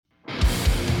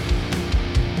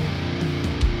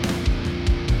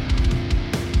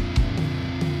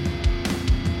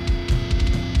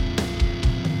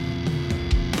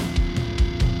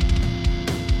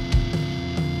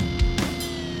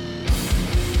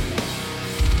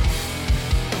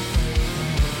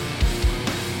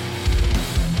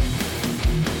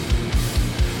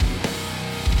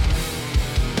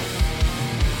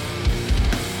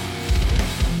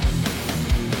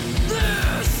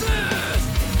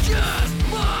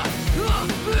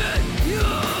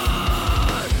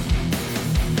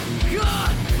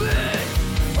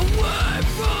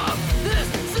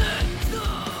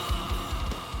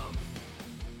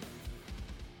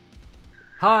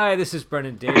Hi, this is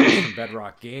Brendan Davis from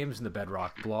Bedrock Games and the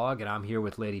Bedrock blog, and I'm here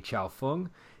with Lady Chow Fung,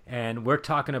 and we're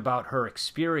talking about her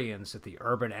experience at the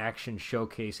Urban Action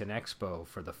Showcase and Expo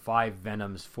for the Five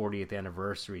Venoms 40th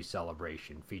anniversary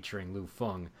celebration featuring Lu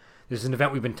Feng. This is an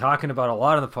event we've been talking about a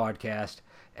lot on the podcast,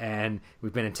 and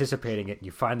we've been anticipating it, and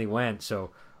you finally went.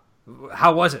 So,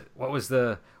 how was it? What was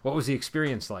the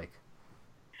experience like?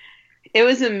 It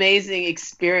was an amazing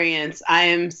experience. I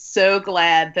am so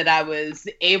glad that I was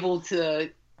able to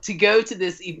go to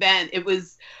this event. It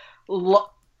was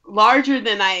larger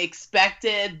than I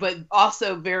expected, but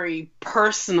also very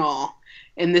personal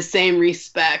in the same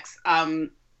respects. I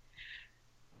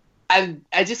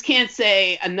just can't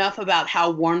say enough about how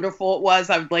wonderful it was.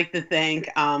 I would like to thank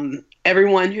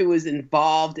everyone who was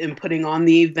involved in putting on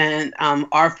the event,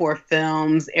 R4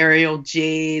 Films, Ariel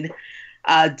Jade,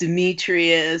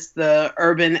 Demetrius, the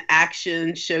Urban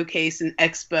Action Showcase and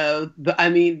Expo.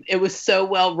 It was so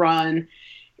well run,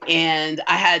 and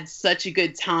I had such a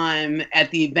good time at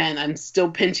the event. I'm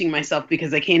still pinching myself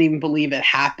because I can't even believe it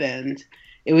happened.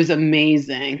 It was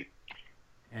amazing.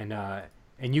 And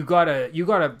you gotta.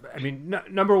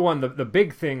 Number one, the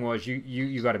big thing was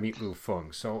you got to meet Lu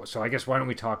Feng. So I guess why don't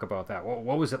we talk about that?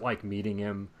 What was it like meeting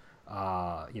him?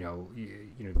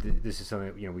 This is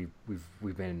something that,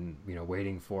 we've been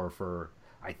waiting for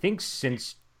I think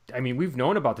since we've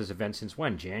known about this event since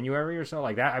when, January or so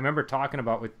like that. I remember talking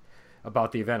about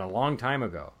the event a long time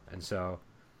ago, and so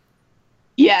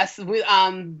yes,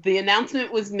 the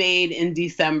announcement was made in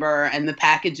December, and the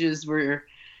packages were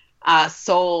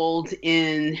sold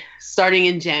starting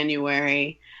in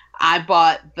January. I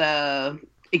bought the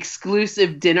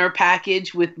exclusive dinner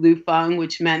package with Lu Feng,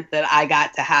 which meant that I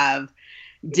got to have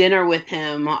dinner with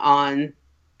him on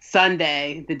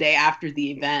Sunday, the day after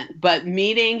the event. But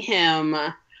meeting him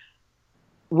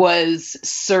was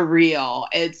surreal.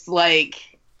 It's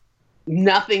like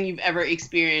nothing you've ever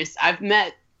experienced. I've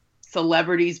met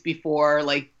celebrities before,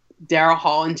 like Daryl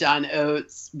Hall and John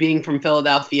Oates, being from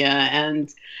Philadelphia, and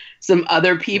some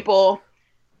other people.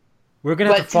 We're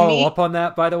gonna have to follow up on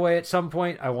that, by the way, at some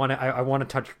point. I want to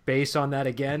touch base on that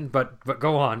again, but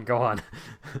go on.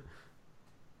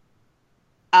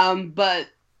 But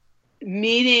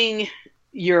meeting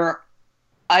your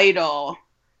idol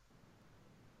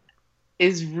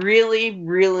is really,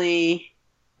 really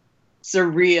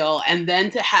surreal, and then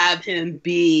to have him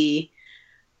be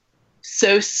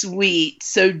so sweet,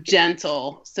 so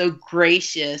gentle, so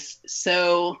gracious,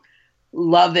 so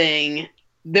loving.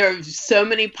 There are so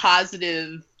many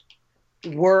positive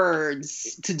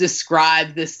words to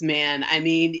describe this man.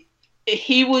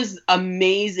 He was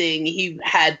amazing. He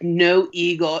had no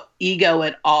ego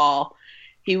at all.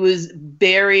 He was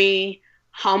very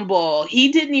humble.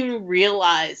 He didn't even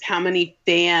realize how many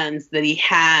fans that he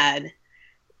had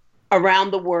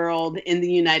around the world in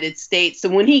the United States. So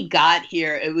when he got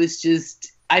here, it was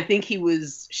just, I think he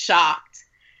was shocked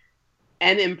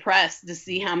and impressed to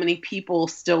see how many people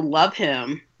still love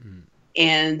him.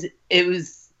 And it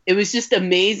was just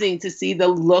amazing to see the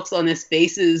looks on his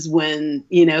faces when,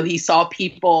 he saw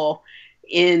people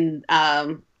in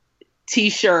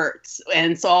T-shirts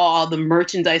and saw all the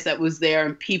merchandise that was there,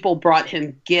 and people brought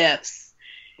him gifts.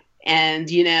 And,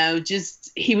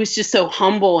 he was just so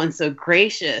humble and so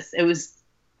gracious. It was,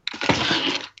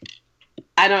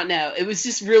 I don't know. It was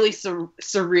just really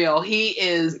surreal. He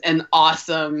is an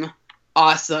awesome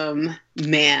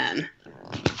man,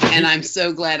 and I'm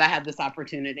so glad I had this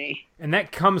opportunity. And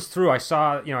that comes through. I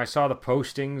saw the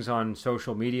postings on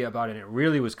social media about it, and it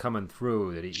really was coming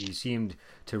through that he seemed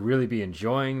to really be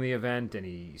enjoying the event, and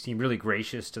he seemed really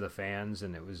gracious to the fans,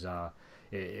 and it was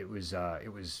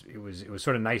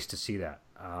sort of nice to see that.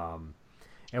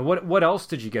 And what else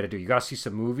did you get to do? You got to see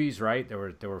some movies, right? There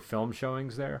were film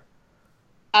showings there.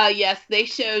 Yes, they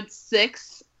showed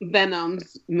 6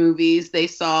 Venoms movies. They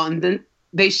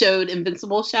showed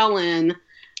Invincible Shaolin,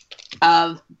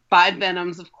 5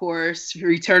 Venoms, of course,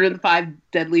 Return of the 5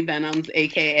 Deadly Venoms,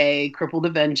 aka Crippled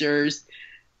Avengers,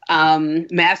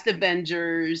 Masked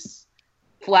Avengers,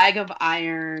 Flag of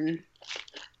Iron,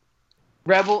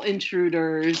 Rebel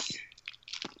Intruders.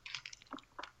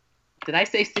 Did I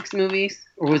say 6 movies,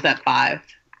 or was that 5?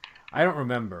 I don't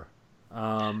remember.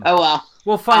 Oh well,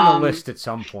 we'll find the list at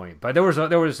some point. But there was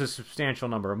a substantial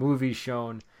number of movies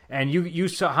shown. And you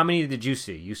saw, how many did you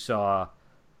see? You saw.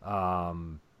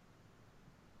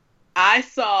 I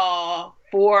saw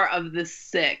 4 of the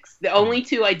 6. The only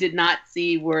 2 I did not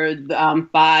see were the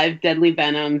 5 Deadly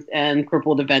Venoms and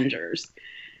Crippled Avengers.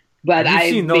 But I've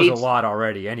seen those a lot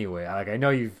already. Anyway, like I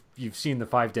know you've seen the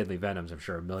 5 Deadly Venoms, I'm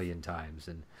sure, a million times,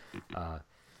 and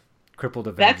Crippled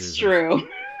Avengers. That's true.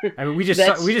 I mean, we just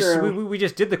That's we just true. we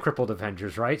just did the Crippled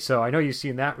Avengers, right? So I know you've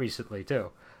seen that recently too.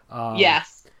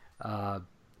 Yes. But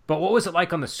what was it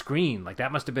like on the screen? Like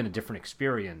that must have been a different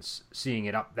experience seeing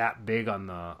it up that big on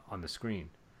the screen.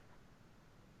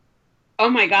 Oh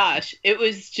my gosh, it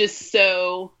was just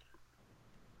so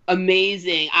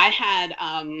amazing. I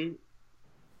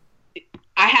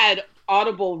had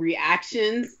audible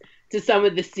reactions to some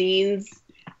of the scenes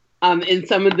in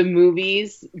some of the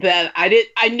movies that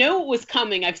I know it was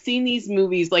coming. I've seen these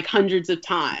movies like hundreds of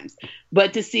times,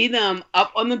 but to see them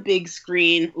up on the big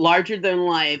screen, larger than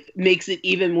life, makes it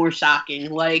even more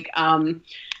shocking. Like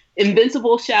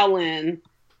Invincible Shaolin,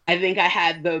 I think I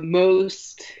had the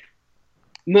most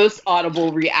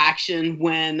audible reaction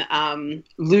when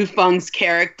Lu Feng's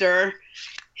character,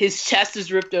 his chest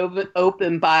is ripped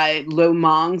open by Lo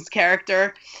Mang's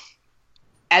character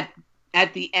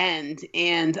at the end,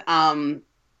 and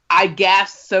I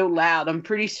gasped so loud. I'm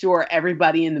pretty sure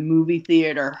everybody in the movie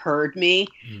theater heard me,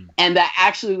 and that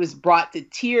actually was brought to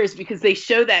tears because they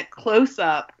show that close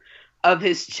up of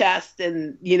his chest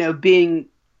and being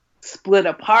split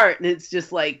apart, and it's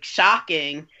just like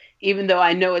shocking. Even though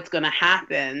I know it's going to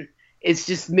happen, it's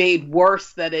just made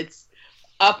worse that it's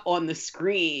up on the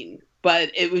screen. But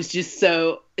it was just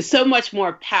so much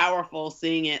more powerful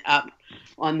seeing it up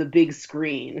on the big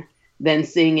screen than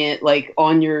seeing it like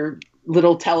on your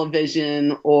little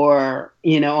television or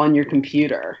on your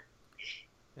computer.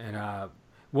 And how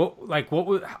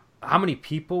many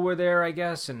people were there, I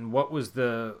guess, and what was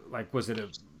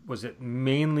was it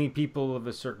mainly people of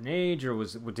a certain age, or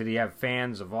did he have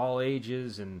fans of all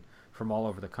ages and from all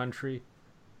over the country?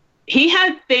 He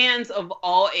had fans of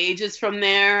all ages from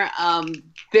there.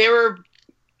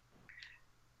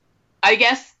 I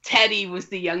guess Teddy was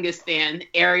the youngest fan,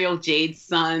 Ariel Jade's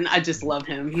son. I just love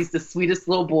him. He's the sweetest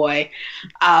little boy.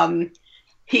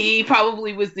 He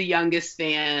probably was the youngest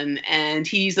fan, and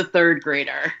he's a third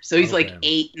grader. So he's like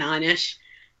 8, 9-ish.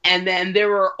 And then there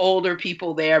were older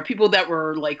people there, people that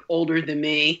were like older than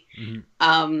me.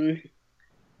 Mm-hmm.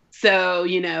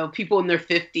 So, people in their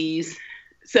 50s.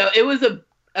 So it was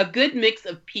a good mix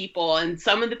of people. And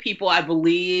some of the people, I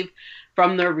believe,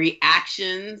 from their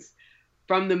reactions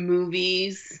from the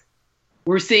movies,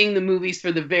 were seeing the movies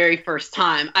for the very first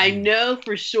time. I know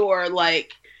for sure,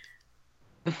 like,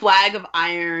 The Flag of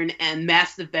Iron and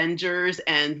Masked Avengers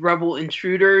and Rebel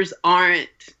Intruders weren't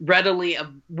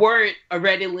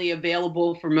readily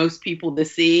available for most people to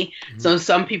see. Mm-hmm. So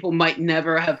some people might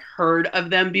never have heard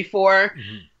of them before.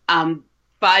 Mm-hmm.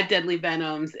 Five Deadly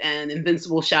Venoms and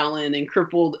Invincible Shaolin and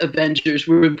Crippled Avengers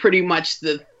were pretty much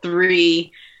the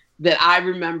three that I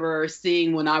remember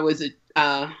seeing when I was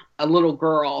a little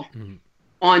girl. Mm-hmm.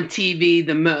 On TV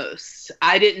the most.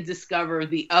 I didn't discover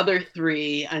the other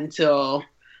three until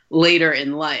later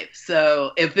in life.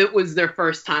 So if it was their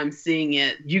first time seeing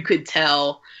it, you could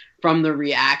tell from the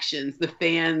reactions. The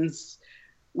fans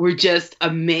were just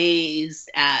amazed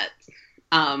at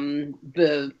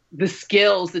the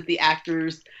skills that the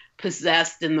actors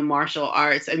possessed in the martial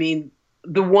arts. I mean,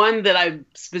 the one that I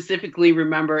specifically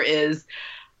remember is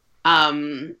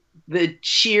the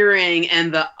cheering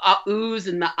and the oohs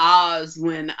and the ahs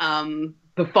when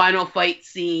the final fight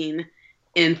scene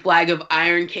in Flag of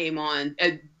Iron came on.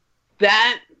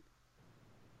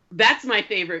 That's my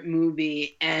favorite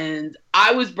movie, and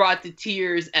I was brought to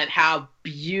tears at how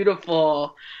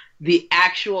beautiful the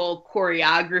actual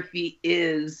choreography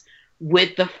is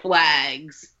with the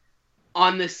flags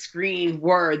on the screen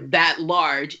were that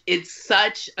large. It's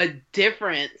such a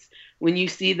difference when you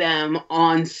see them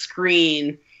on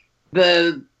screen.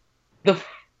 The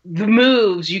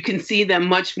moves, you can see them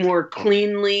much more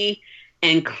cleanly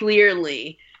and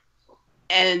clearly,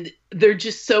 and they're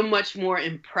just so much more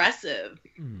impressive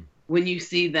when you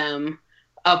see them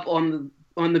up on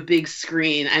the big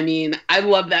screen. I mean, I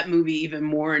love that movie even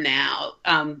more now.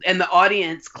 And the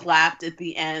audience clapped at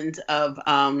the end of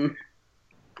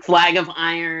Flag of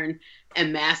Iron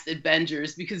and Masked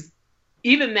Avengers, because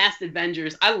even Masked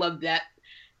Avengers, I love that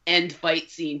end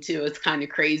fight scene too. It's kind of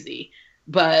crazy,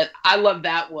 but I love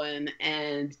that one,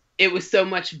 and it was so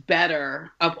much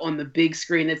better up on the big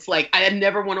screen. It's like I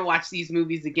never want to watch these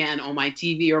movies again on my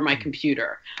TV or my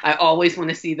computer. I always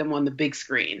want to see them on the big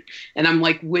screen, and I'm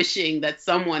like wishing that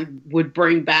someone would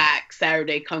bring back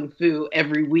Saturday Kung Fu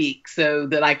every week so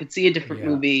that I could see a different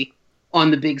movie on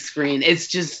the big screen. It's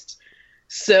just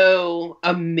so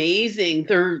amazing.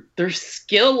 Their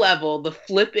skill level, the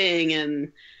flipping,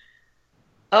 and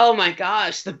oh my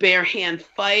gosh, the bare hand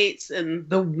fights and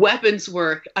the weapons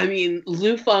work. I mean,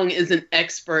 Lu Feng is an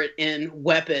expert in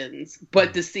weapons,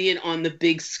 but to see it on the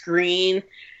big screen,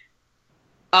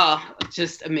 Oh,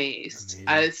 just amazed.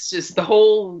 Amazing. It's just the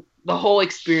whole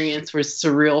experience was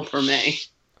surreal for me.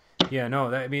 Yeah,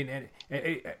 no, I mean,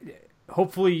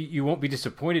 hopefully you won't be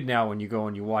disappointed now when you go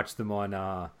and you watch them on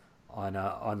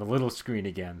the little screen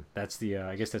again. That's the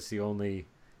I guess that's the only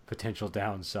potential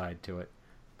downside to it.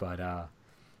 But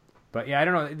but yeah, I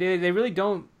don't know. They really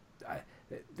don't.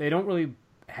 They don't really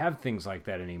have things like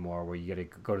that anymore, where you got to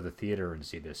go to the theater and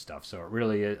see this stuff. So it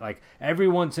really is like every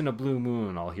once in a blue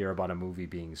moon, I'll hear about a movie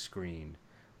being screened,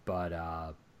 but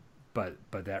but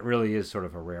that really is sort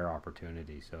of a rare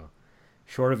opportunity. So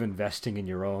short of investing in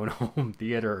your own home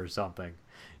theater or something,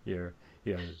 you're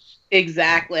yeah.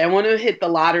 Exactly. I want to hit the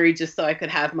lottery just so I could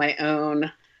have my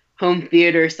own home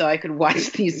theater so I could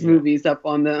watch these Yeah. movies up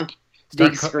on the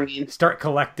big screen. Start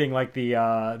collecting like the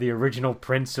original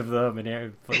prints of them you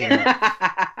know.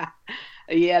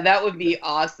 Yeah, that would be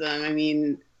awesome. I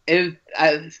mean, I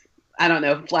don't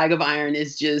know. Flag of Iron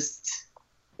is just,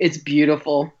 it's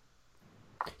beautiful.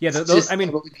 Yeah, It's those. just I mean,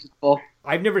 totally beautiful.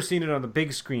 I've never seen it on the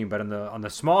big screen, but on the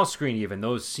small screen, even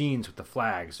those scenes with the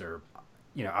flags are,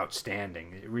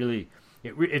 outstanding.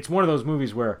 It's one of those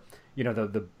movies where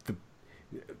the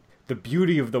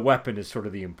beauty of the weapon is sort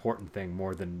of the important thing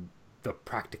more than the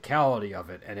practicality of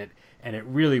it, and it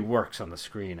really works on the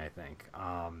screen. I think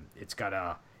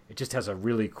it just has a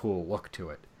really cool look to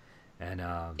it, and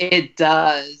It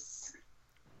does.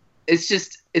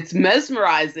 It's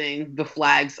mesmerizing. The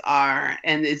flags are,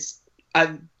 and it's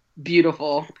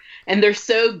beautiful, and they're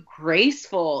so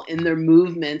graceful in their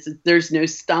movements. There's no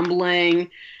stumbling,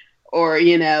 or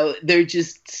they're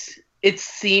just. It's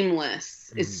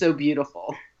seamless. It's so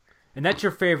beautiful. and that's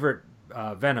your favorite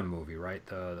Venom movie, right?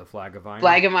 The Flag of Iron.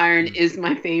 Flag of Iron is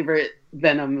my favorite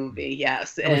Venom movie.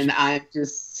 Yes, and I'm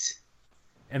just.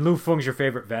 And Lu Feng's your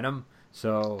favorite Venom,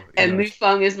 so. And Lu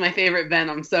Feng is my favorite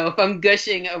Venom. So if I'm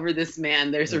gushing over this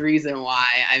man, there's a reason why.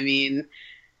 I mean,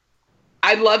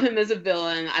 I love him as a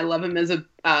villain. I love him as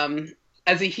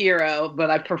a hero, but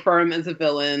I prefer him as a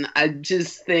villain. I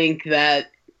just think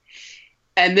that,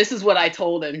 and this is what I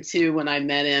told him too when I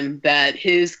met him, that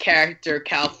his character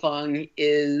Cao Feng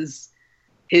is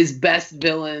his best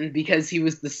villain because he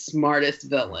was the smartest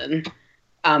villain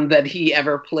that he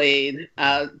ever played.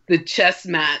 The chess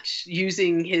match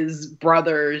using his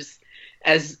brothers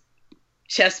as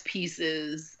chess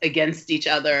pieces against each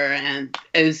other, and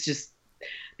it was just,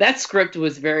 that script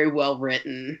was very well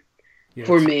written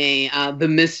for me. The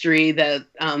mystery that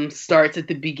starts at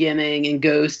the beginning and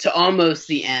goes to almost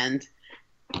the end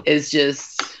is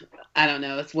just, I don't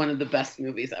know, it's one of the best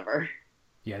movies ever.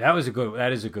 Yeah, that is a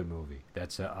good movie.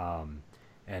 That's I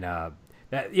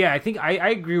think I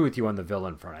agree with you on the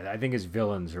villain front. I think his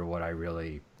villains are what I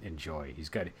really enjoy. He's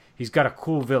got a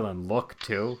cool villain look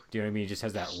too. Do you know what I mean? He just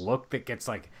has that look that gets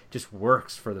just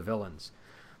works for the villains.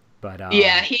 But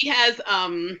yeah, he has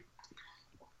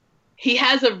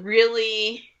a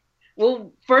really,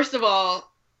 well, first of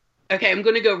all, okay, I'm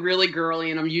going to go really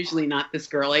girly, and I'm usually not this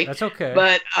girly. That's okay.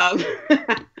 But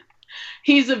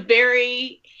he's a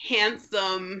very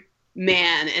handsome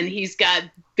man, and he's got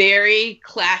very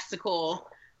classical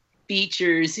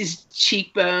features. His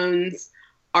cheekbones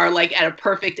are like at a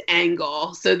perfect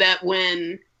angle, so that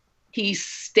when he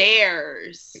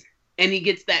stares and he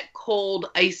gets that cold,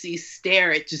 icy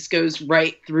stare, it just goes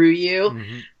right through you.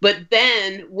 Mm-hmm. But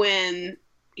then when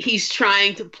he's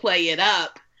trying to play it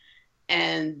up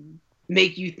and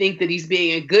make you think that he's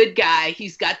being a good guy,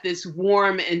 he's got this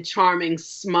warm and charming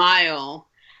smile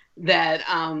that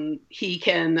he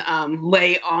can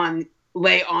lay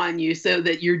on you so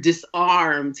that you're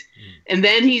disarmed. And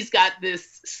then he's got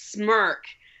this smirk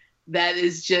that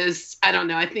is just, I don't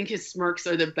know, I think his smirks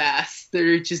are the best.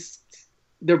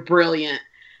 They're brilliant.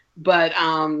 But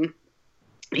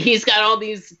he's got all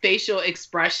these facial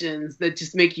expressions that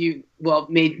just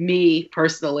made me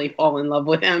personally fall in love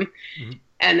with him. Mm-hmm.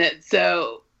 And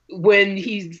so when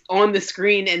he's on the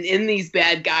screen and in these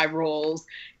bad guy roles,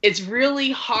 it's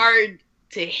really hard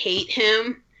to hate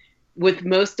him with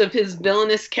most of his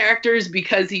villainous characters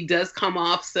because he does come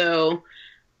off so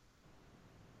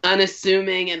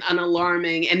unassuming and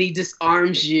unalarming, and he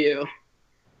disarms you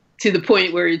to the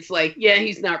point where it's like, yeah,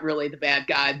 he's not really the bad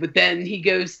guy, but then he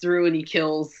goes through and he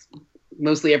kills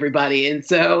mostly everybody, and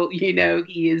so he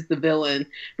is the villain.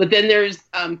 But then there's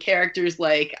characters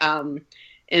like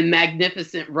in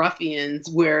Magnificent Ruffians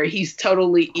where he's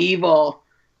totally evil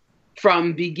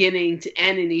from beginning to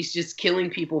end, and he's just killing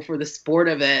people for the sport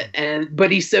of it.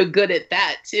 But he's so good at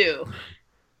that too.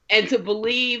 And to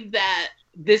believe that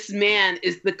this man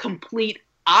is the complete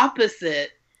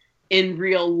opposite in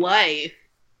real life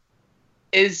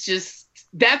is just,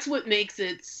 that's what makes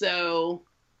it so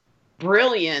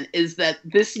brilliant is that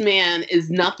this man is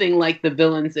nothing like the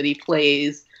villains that he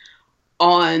plays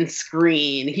on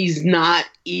screen. He's not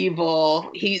evil.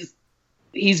 He's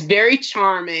very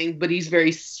charming, but he's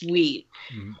very sweet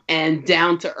and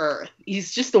down to earth.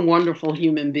 He's just a wonderful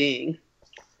human being.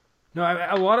 No,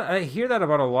 I hear that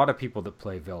about a lot of people that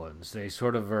play villains. They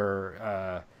sort of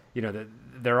are,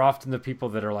 they're often the people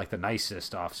that are like the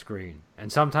nicest off screen,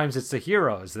 and sometimes it's the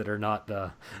heroes that are not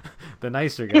the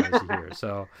nicer guys here.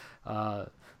 So,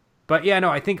 but yeah, no,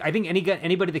 I think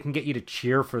anybody that can get you to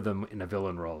cheer for them in a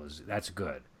villain role that's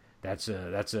good. That's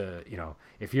a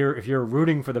if you're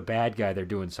rooting for the bad guy, they're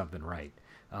doing something right.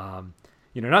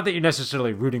 Not that you're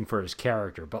necessarily rooting for his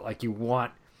character, but like you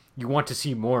want to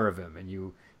see more of him, and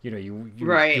you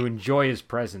enjoy his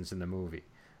presence in the movie.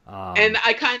 And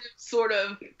I kind of sort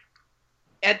of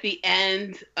at the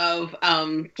end of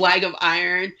Flag of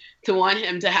Iron to want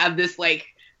him to have this like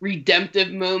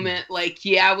redemptive moment, like,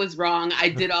 yeah, I was wrong. I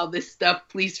did all this stuff.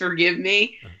 Please forgive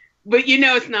me. But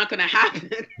it's not going to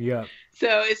happen. Yeah.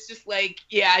 So it's just like,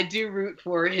 yeah, I do root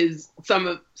for some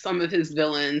of his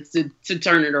villains to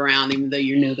turn it around, even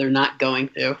though they're not going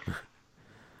to.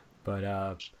 But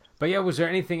yeah, was there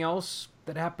anything else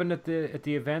that happened at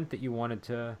the event that you wanted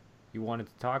to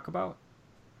talk about?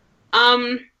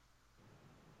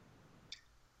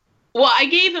 Well, I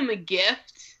gave him a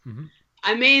gift. Mm-hmm.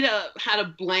 I had a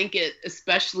blanket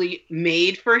especially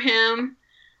made for him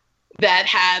that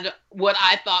had what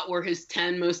I thought were his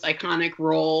 10 most iconic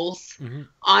roles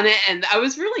on it. And I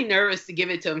was really nervous to give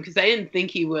it to him because I didn't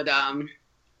think he would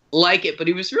like it, but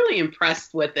he was really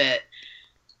impressed with it.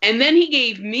 And then he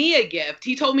gave me a gift.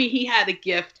 He told me he had a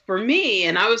gift for me,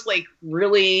 and I was like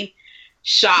really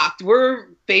shocked. We're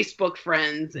Facebook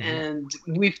friends, and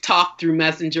we've talked through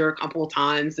Messenger a couple of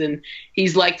times, and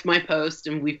he's liked my post,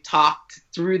 and we've talked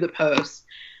through the post.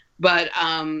 But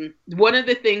one of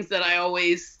the things that I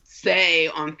always say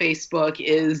on Facebook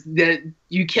is that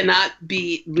you cannot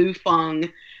beat Lu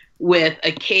Feng with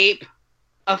a cape,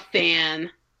 a fan,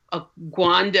 a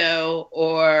guando,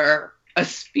 or a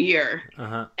spear.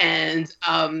 And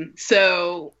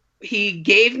so he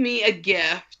gave me a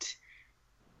gift,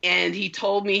 and he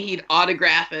told me he'd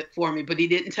autograph it for me, but he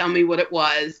didn't tell me what it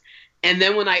was. And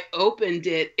then when I opened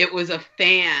it, it was a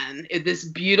fan, this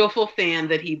beautiful fan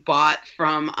that he bought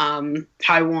from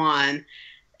Taiwan.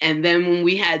 And then when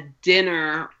we had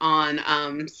dinner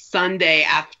on Sunday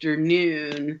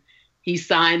afternoon, he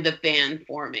signed the fan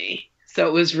for me. So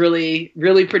it was really,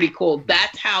 really pretty cool.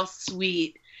 That's how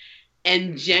sweet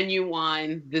and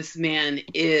genuine this man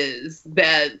is,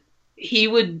 that he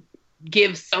would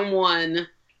give someone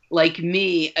like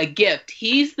me a gift.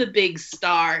 He's the big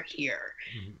star here.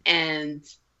 And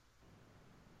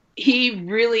he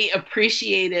really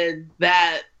appreciated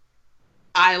that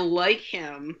I like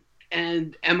him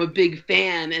and am a big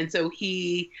fan. And so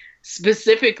he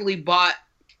specifically bought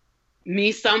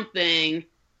me something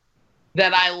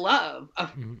that I love.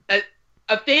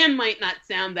 A fan might not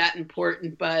sound that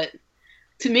important, but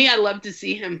to me, I love to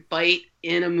see him fight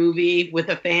in a movie with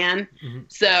a fan.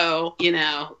 So,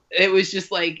 it was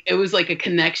just like, it was like a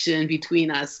connection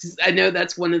between us. 'Cause I know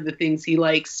that's one of the things he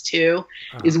likes too,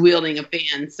 is wielding a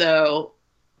fan. So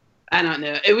I don't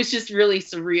know. It was just really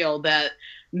surreal that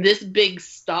this big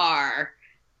star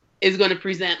is going to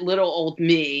present little old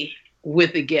me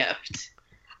with a gift.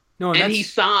 No, and he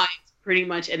signed pretty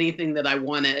much anything that I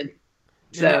wanted.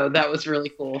 So that was really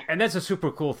cool. And that's a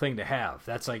super cool thing to have.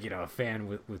 That's like, a fan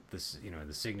with this,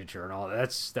 the signature and all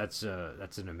that. That's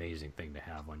an amazing thing to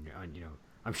have on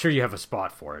I'm sure you have a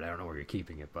spot for it. I don't know where you're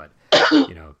keeping it, but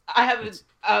I have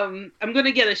I'm going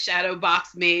to get a shadow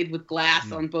box made with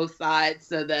glass on both sides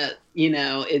so that,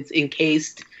 it's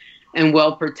encased and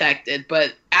well protected.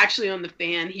 But actually on the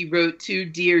fan, he wrote "To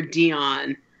Dear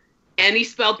Dion," and he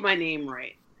spelled my name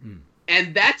right.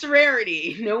 And that's a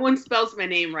rarity. No one spells my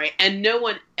name right, and no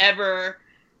one ever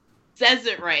says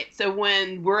it right. So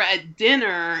when we're at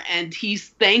dinner and he's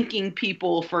thanking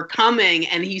people for coming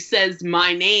and he says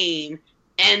my name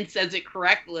and says it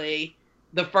correctly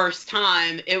the first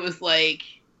time, it was like,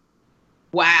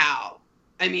 wow.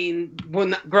 I mean,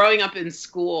 when growing up in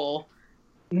school,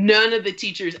 none of the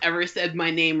teachers ever said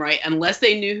my name right unless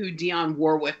they knew who Dionne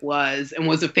Warwick was and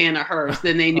was a fan of hers.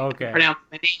 Then they knew how to pronounce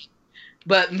my name.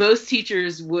 But most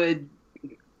teachers would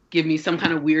give me some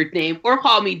kind of weird name or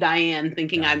call me Diane,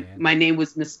 thinking my name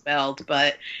was misspelled.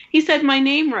 But he said my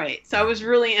name right. So I was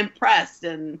really impressed.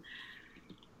 And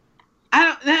I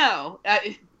don't know.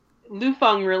 Lu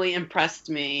Feng really impressed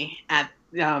me at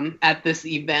this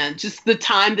event. Just the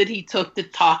time that he took to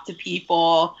talk to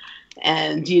people.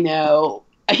 And,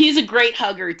 he's a great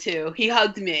hugger, too. He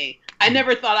hugged me. I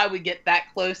never thought I would get that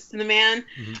close to the man,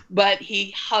 but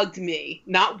he hugged me,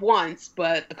 not once,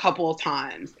 but a couple of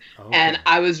times. Okay. And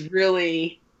I was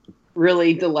really,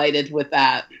 really delighted with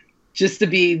that. Just to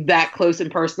be that close and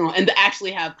personal and to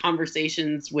actually have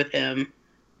conversations with him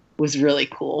was really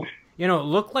cool. You know, it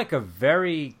looked like a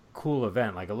very cool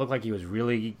event. Like, it looked like he was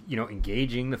really, you know,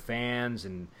 engaging the fans,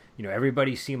 and, you know,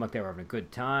 everybody seemed like they were having a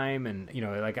good time. And, you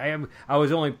know, like I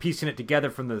was only piecing it together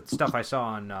from the stuff I saw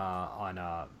on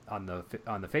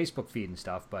the Facebook feed and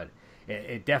stuff, but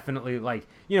it definitely, like,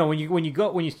 you know, when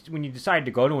you decide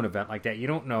to go to an event like that, you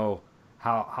don't know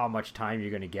how much time you're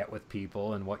going to get with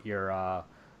people and what your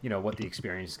you know, what the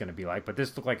experience is going to be like. But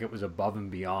this looked like it was above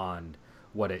and beyond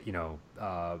what it,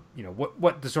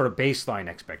 what the sort of baseline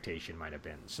expectation might have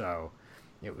been. So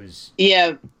it was.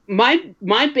 Yeah, my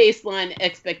baseline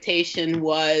expectation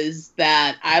was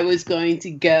that I was going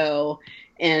to go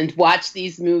and watch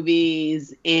these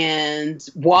movies and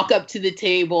walk up to the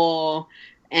table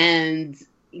and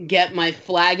get my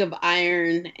Flag of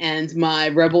Iron and my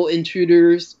Rebel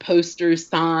Intruders posters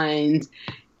signed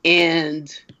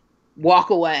and walk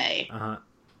away.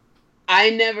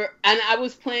 I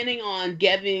was planning on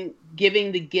giving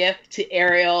the gift to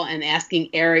Ariel and asking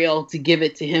Ariel to give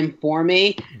it to him for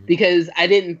me, because I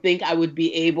didn't think I would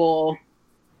be able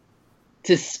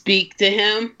to speak to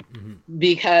him,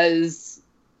 because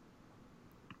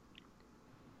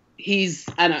he's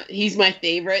my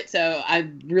favorite. So I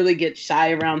really get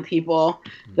shy around people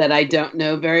that I don't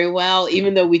know very well.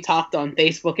 Even though we talked on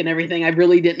Facebook and everything, I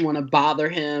really didn't want to bother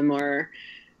him or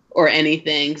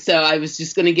anything. So I was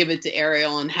just going to give it to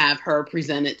Ariel and have her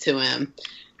present it to him.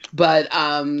 But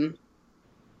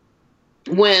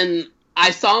when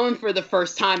I saw him for the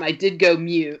first time, I did go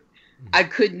mute. I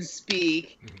couldn't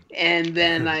speak. And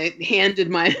then I handed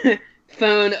my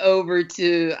phone over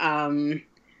to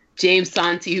James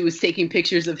Santi, who was taking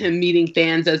pictures of him meeting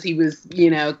fans as he was,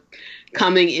 you know,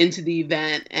 coming into the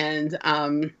event. And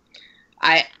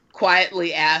I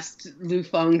quietly asked Lu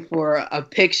Feng for a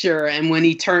picture, and when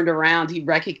he turned around, he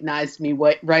recognized me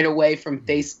right away from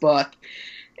Facebook.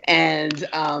 And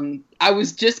I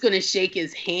was just going to shake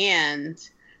his hand,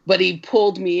 but he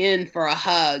pulled me in for a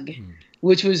hug,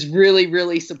 which was really,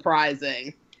 really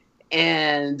surprising.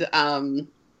 And,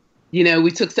 you know,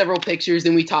 we took several pictures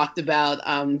and we talked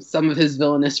about some of his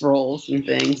villainous roles and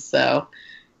things. So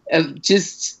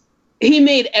he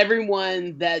made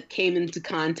everyone that came into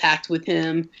contact with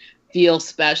him feel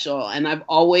special. And I've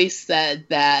always said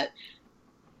that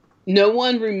no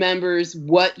one remembers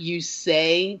what you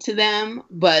say to them,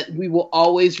 but we will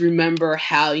always remember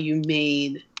how you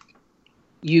made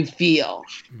you feel.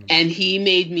 And he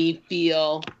made me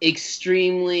feel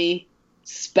extremely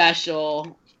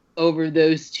special over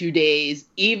those 2 days.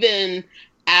 Even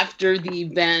after the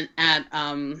event at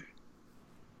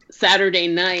Saturday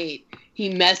night, he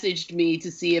messaged me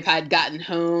to see if I'd gotten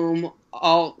home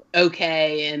all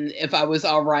okay and if I was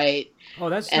all right. Oh,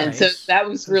 that's and nice. So that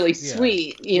was really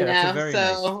sweet, you know. Very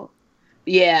so nice.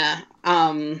 Yeah.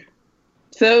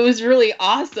 So it was really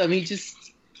awesome.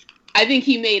 I think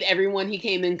he made everyone he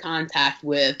came in contact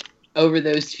with over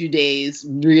those 2 days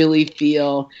really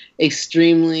feel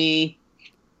extremely,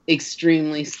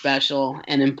 extremely special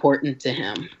and important to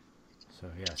him. So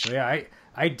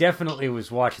I definitely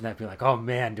was watching that, being like, oh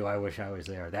man, do I wish I was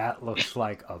there. That looks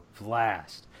like a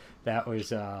blast. That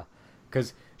was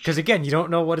because again, you don't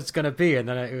know what it's going to be, and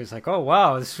then it was like, oh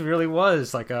wow, this really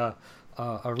was like a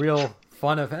real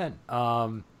fun event.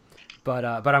 But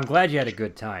I'm glad you had a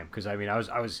good time, because I mean, I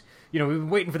was you know, we've been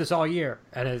waiting for this all year,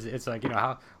 and it's like, you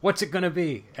know, what's it going to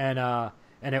be, and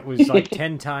it was like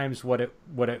 10 times what it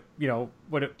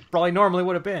probably normally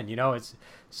would have been, you know. It's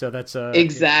so that's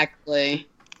exactly.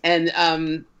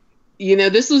 And you know,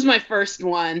 this was my first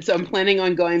one, so I'm planning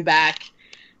on going back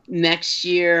next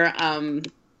year.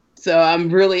 So I'm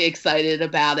really excited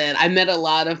about it. I met a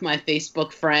lot of my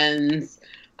Facebook friends,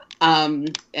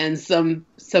 and some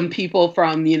people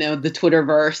from, you know, the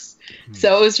Twitterverse.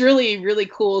 So it was really, really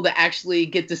cool to actually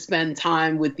get to spend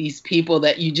time with these people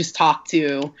that you just talk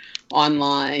to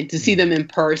online, to see them in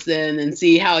person and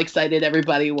see how excited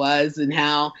everybody was and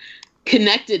how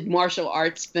connected martial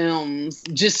arts films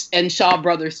and Shaw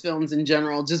Brothers films in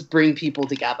general just bring people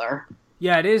together.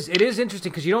 Yeah, it is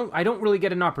interesting, because I don't really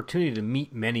get an opportunity to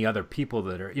meet many other people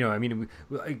that are, you know, I mean,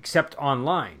 except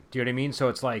online. Do you know what I mean? So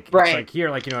it's like, right. It's like here,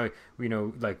 like, you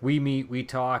know, like we meet, we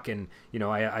talk, and, you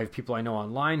know, I have people I know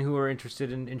online who are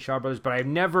interested in Shaw Brothers, but I've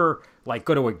never like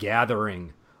go to a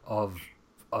gathering of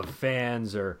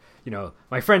fans, or, you know,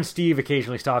 my friend Steve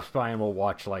occasionally stops by and we'll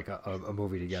watch like a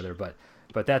movie together, but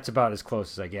that's about as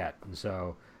close as I get. And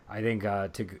so I think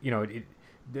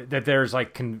that there's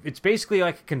like it's basically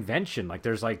like a convention. Like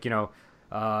there's like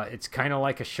it's kind of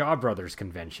like a Shaw Brothers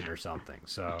convention or something.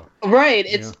 So right,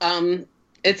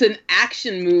 it's an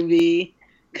action movie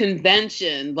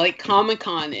convention like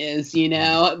Comic-Con is,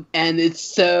 and it's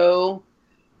so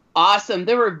awesome.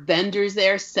 There were vendors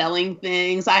there selling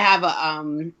things. I have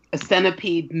a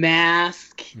centipede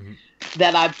mask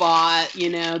that I bought.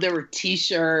 There were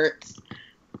T-shirts.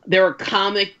 There were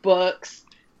comic books.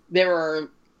 There were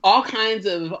all kinds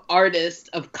of artists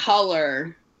of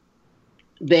color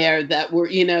there that were,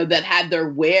 that had their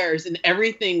wares, and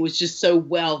everything was just so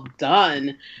well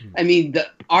done. I mean, the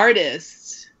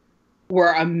artists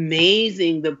were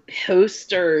amazing. The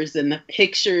posters and the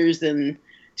pictures and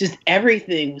just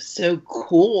everything was so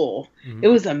cool. It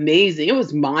was amazing. It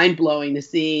was mind-blowing to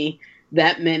see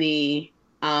that many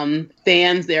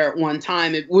fans there at one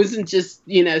time. It wasn't just,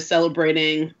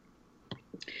 celebrating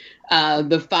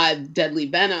the 5 deadly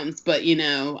venoms, but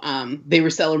they were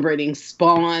celebrating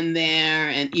Spawn there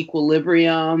and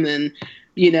Equilibrium, and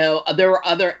there were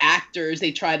other actors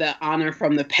they tried to honor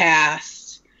from the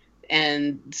past,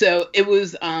 and so it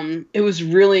was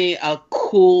really a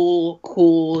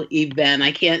cool event.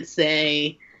 I can't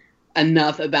say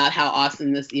enough about how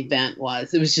awesome this event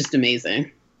was. It was just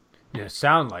amazing. Yeah,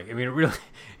 I mean,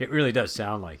 it really does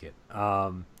sound like it.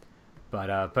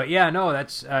 But yeah, no,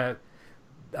 that's.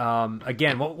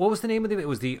 Again, what was the name of it? It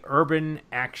was the Urban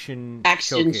Action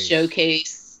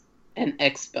Showcase and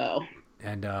Expo.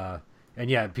 And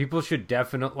yeah, people should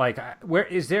definitely where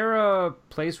is there a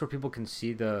place where people can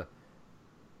see the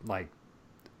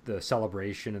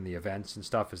celebration and the events and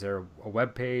stuff? Is there a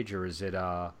web page, or is it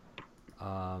oh,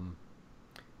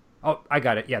 I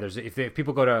got it. Yeah, if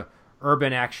people go to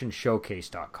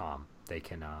urbanactionshowcase.com, they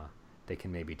can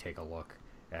maybe take a look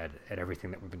at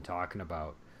everything that we've been talking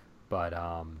about. But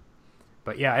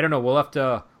yeah, I don't know. We'll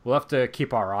have to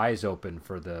keep our eyes open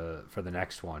for the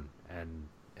next one, and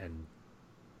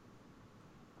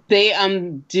they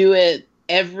do it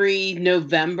every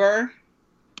November.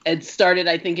 It started,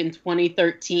 I think, in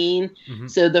 2013.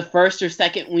 So the first or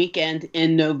second weekend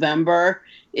in November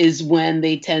is when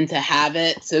they tend to have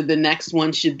it. So the next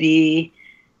one should be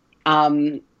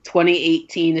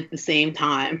 2018 at the same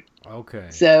time. Okay.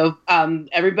 So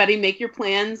everybody make your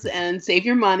plans and save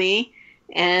your money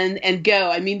and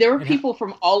go. I mean, there were people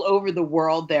from all over the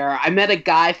world there. I met a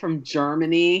guy from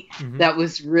Germany that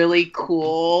was really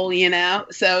cool,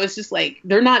 So it's just like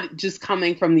they're not just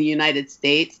coming from the United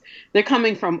States. They're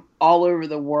coming from all over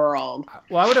the world.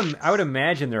 Well, I would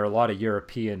imagine there are a lot of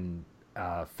European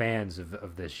fans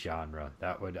of this genre.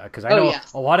 That would, because I know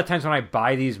a lot of times when I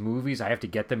buy these movies, I have to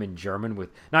get them in German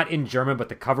not in German, but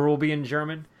the cover will be in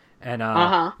German. And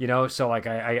so like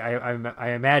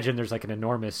I imagine there's like an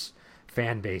enormous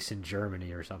fan base in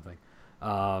Germany or something.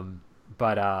 But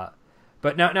no.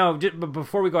 But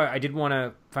before we go, I did want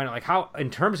to find out how, in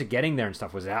terms of getting there and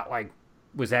stuff, was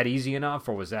that easy enough,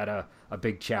 or was that a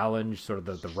big challenge? Sort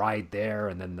of the ride there,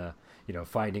 and then the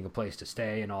finding a place to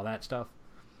stay and all that stuff.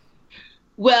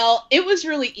 Well, it was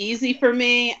really easy for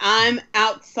me. I'm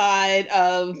outside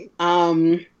of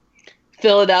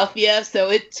Philadelphia, so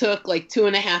it took like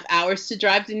 2.5 hours to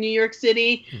drive to New York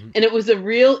City, and it was a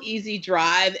real easy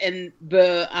drive. And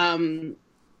the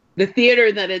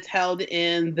theater that it's held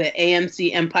in, the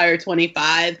AMC Empire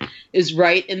 25, is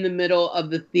right in the middle of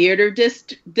the theater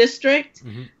district.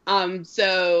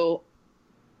 So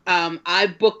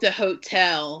I booked a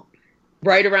hotel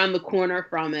right around the corner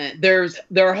from it. There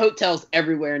are hotels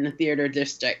everywhere in the theater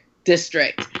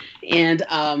district. And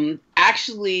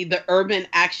actually, the Urban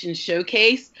Action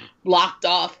Showcase blocked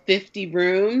off 50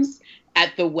 rooms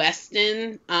at the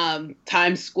Westin,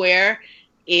 Times Square,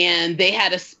 and they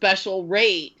had a special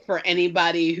rate for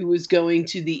anybody who was going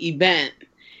to the event.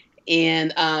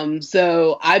 And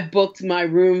so I booked my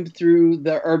room through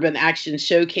the Urban Action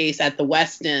Showcase at the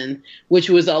Westin, which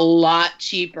was a lot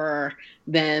cheaper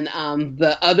than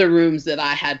the other rooms that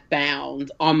I had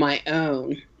found on my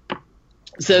own.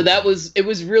 So it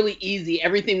was really easy.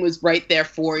 Everything was right there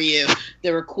for you.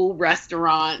 There were cool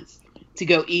restaurants to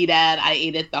go eat at. I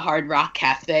ate at the Hard Rock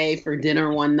Cafe for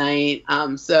dinner one night.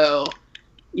 So,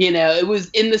 it was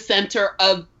in the center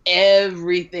of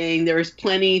everything. There was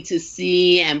plenty to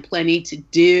see and plenty to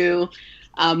do.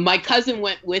 My cousin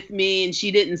went with me, and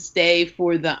she didn't stay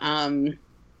for the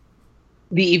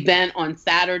event on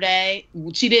Saturday.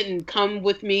 She didn't come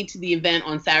with me to the event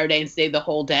on Saturday and stay the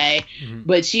whole day,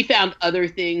 but she found other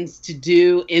things to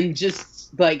do in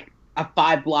just like a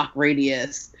 5-block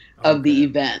radius of the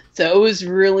event. So it was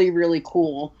really, really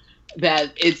cool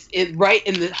that it's right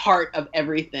in the heart of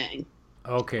everything.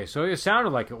 Okay, so it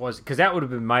sounded like it was, because that would have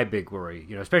been my big worry,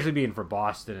 especially being from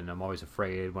Boston, and I'm always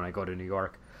afraid when I go to New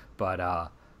York. But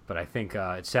I think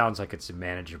it sounds like it's a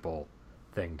manageable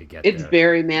thing to get It's there.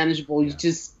 very manageable. You Yeah.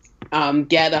 just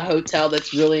get a hotel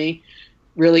that's really,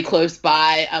 really close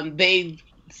by. They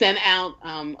sent out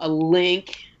a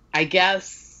link, I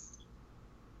guess,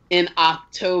 in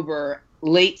October,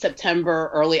 late September,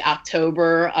 early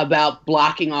October, about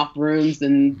blocking off rooms,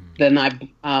 and then I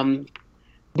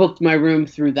booked my room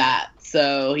through that.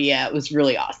 So yeah, it was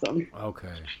really awesome. Okay.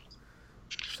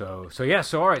 So yeah.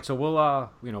 So all right. So we'll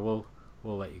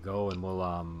let you go, and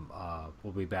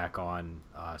we'll be back on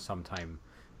sometime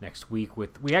next week.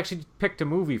 We actually picked a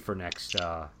movie for next.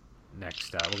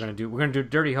 We're gonna do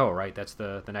Dirty Ho, right? That's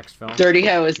the next film. Dirty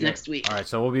Ho is Yeah. next week. All right,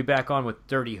 so we'll be back on with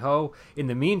Dirty Ho. In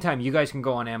the meantime, you guys can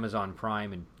go on Amazon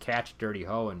Prime and catch Dirty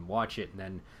Ho and watch it, and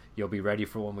then you'll be ready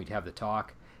for when we have the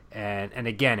talk. And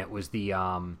again, it was the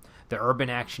Urban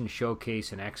Action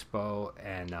Showcase and Expo,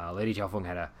 and Lady Chao Fung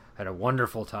had a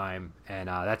wonderful time. And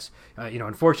that's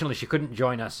unfortunately she couldn't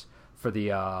join us for the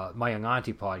My Young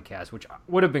Auntie podcast, which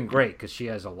would have been great because she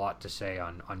has a lot to say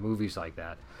on movies like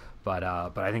that. But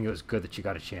I think it was good that you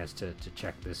got a chance to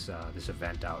check this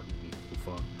event out and meet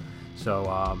Wu Feng. So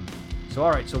all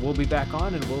right, so we'll be back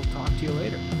on and we'll talk to you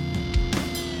later.